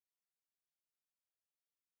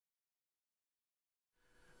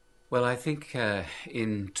Well, I think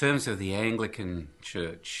in terms of the Anglican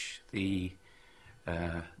Church, the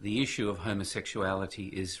issue of homosexuality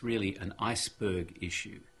is really an iceberg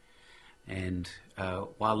issue. And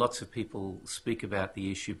while lots of people speak about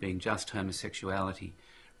the issue being just homosexuality,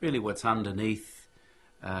 really what's underneath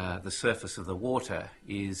the surface of the water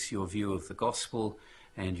is your view of the gospel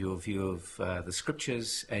and your view of the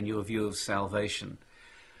scriptures and your view of salvation.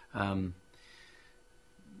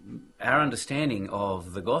 Our understanding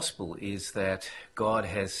of the gospel is that God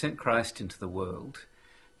has sent Christ into the world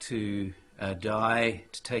to die,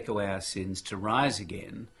 to take away our sins, to rise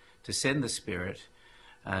again, to send the Spirit,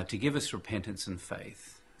 to give us repentance and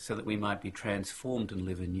faith, so that we might be transformed and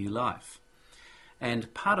live a new life.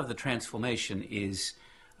 And part of the transformation is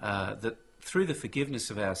that through the forgiveness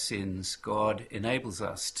of our sins, God enables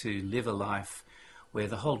us to live a life where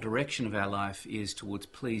the whole direction of our life is towards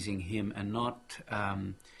pleasing Him and not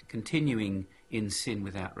continuing in sin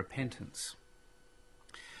without repentance.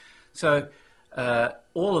 So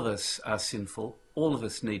all of us are sinful, all of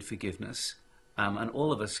us need forgiveness, and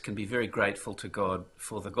all of us can be very grateful to God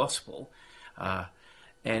for the gospel.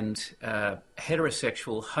 And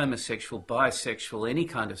heterosexual, homosexual, bisexual, any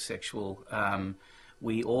kind of sexual,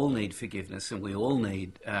 we all need forgiveness and we all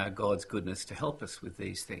need God's goodness to help us with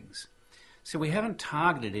these things. So we haven't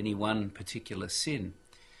targeted any one particular sin.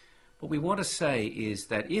 What we want to say is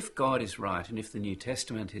that if God is right and if the New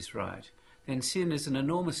Testament is right, then sin is an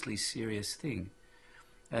enormously serious thing.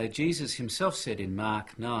 Jesus himself said in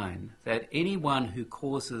Mark 9 that anyone who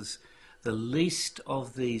causes the least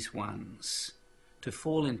of these ones to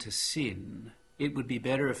fall into sin, it would be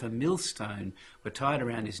better if a millstone were tied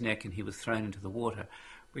around his neck and he was thrown into the water,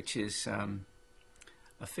 which is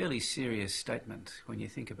a fairly serious statement when you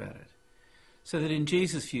think about it. So that in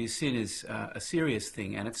Jesus' view, sin is a serious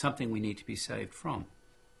thing and it's something we need to be saved from.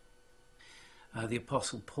 The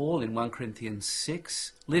Apostle Paul in 1 Corinthians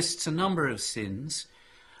 6 lists a number of sins,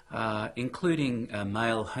 including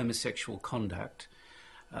male homosexual conduct,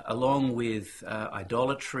 along with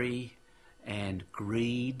idolatry and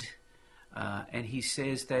greed. And he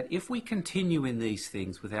says that if we continue in these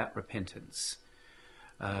things without repentance,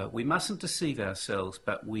 we mustn't deceive ourselves,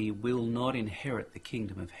 but we will not inherit the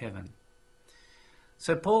kingdom of heaven.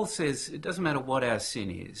 So Paul says it doesn't matter what our sin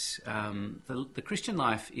is. The Christian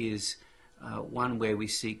life is one where we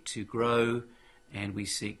seek to grow and we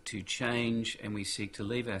seek to change and we seek to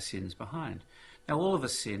leave our sins behind. Now all of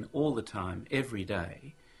us sin all the time, every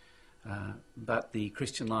day, but the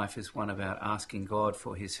Christian life is one about asking God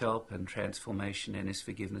for his help and transformation and his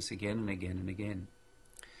forgiveness again and again and again.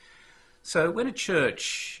 So when a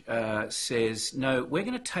church says, no, we're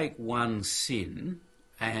going to take one sin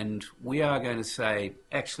and we are going to say,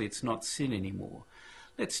 actually, it's not sin anymore.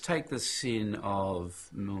 Let's take the sin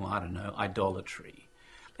of, idolatry.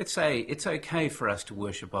 Let's say it's okay for us to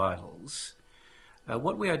worship idols.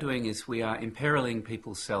 What we are doing is we are imperiling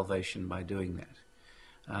people's salvation by doing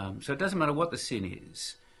that. So it doesn't matter what the sin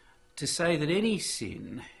is. To say that any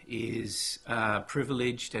sin is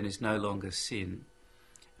privileged and is no longer sin,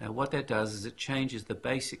 what that does is it changes the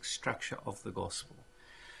basic structure of the gospel.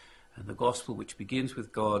 And the gospel, which begins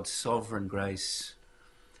with God's sovereign grace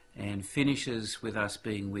and finishes with us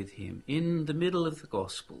being with him. In the middle of the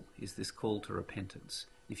gospel is this call to repentance.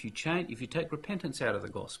 If you take repentance out of the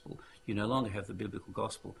gospel, you no longer have the biblical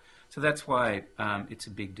gospel. So that's why it's a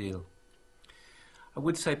big deal. I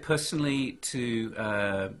would say personally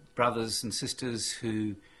to brothers and sisters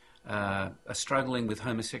who are struggling with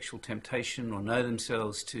homosexual temptation or know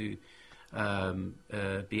themselves to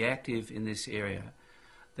be active in this area,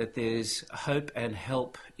 that there's hope and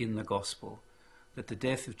help in the gospel, that the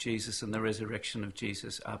death of Jesus and the resurrection of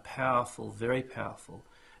Jesus are powerful, very powerful,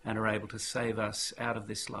 and are able to save us out of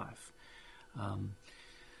this life.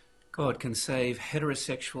 God can save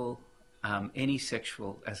heterosexual, any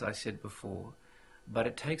sexual, as I said before, but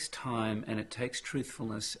it takes time and it takes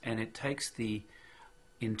truthfulness and it takes the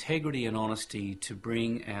integrity and honesty to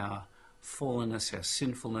bring our fallenness, our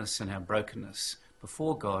sinfulness and our brokenness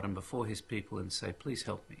before God and before his people and say, please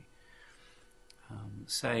help me.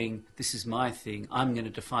 Saying, this is my thing, I'm going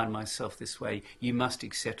to define myself this way, you must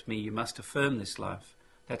accept me, you must affirm this life.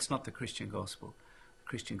 That's not the Christian gospel. The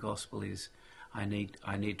Christian gospel is, I need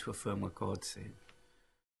to affirm what God said.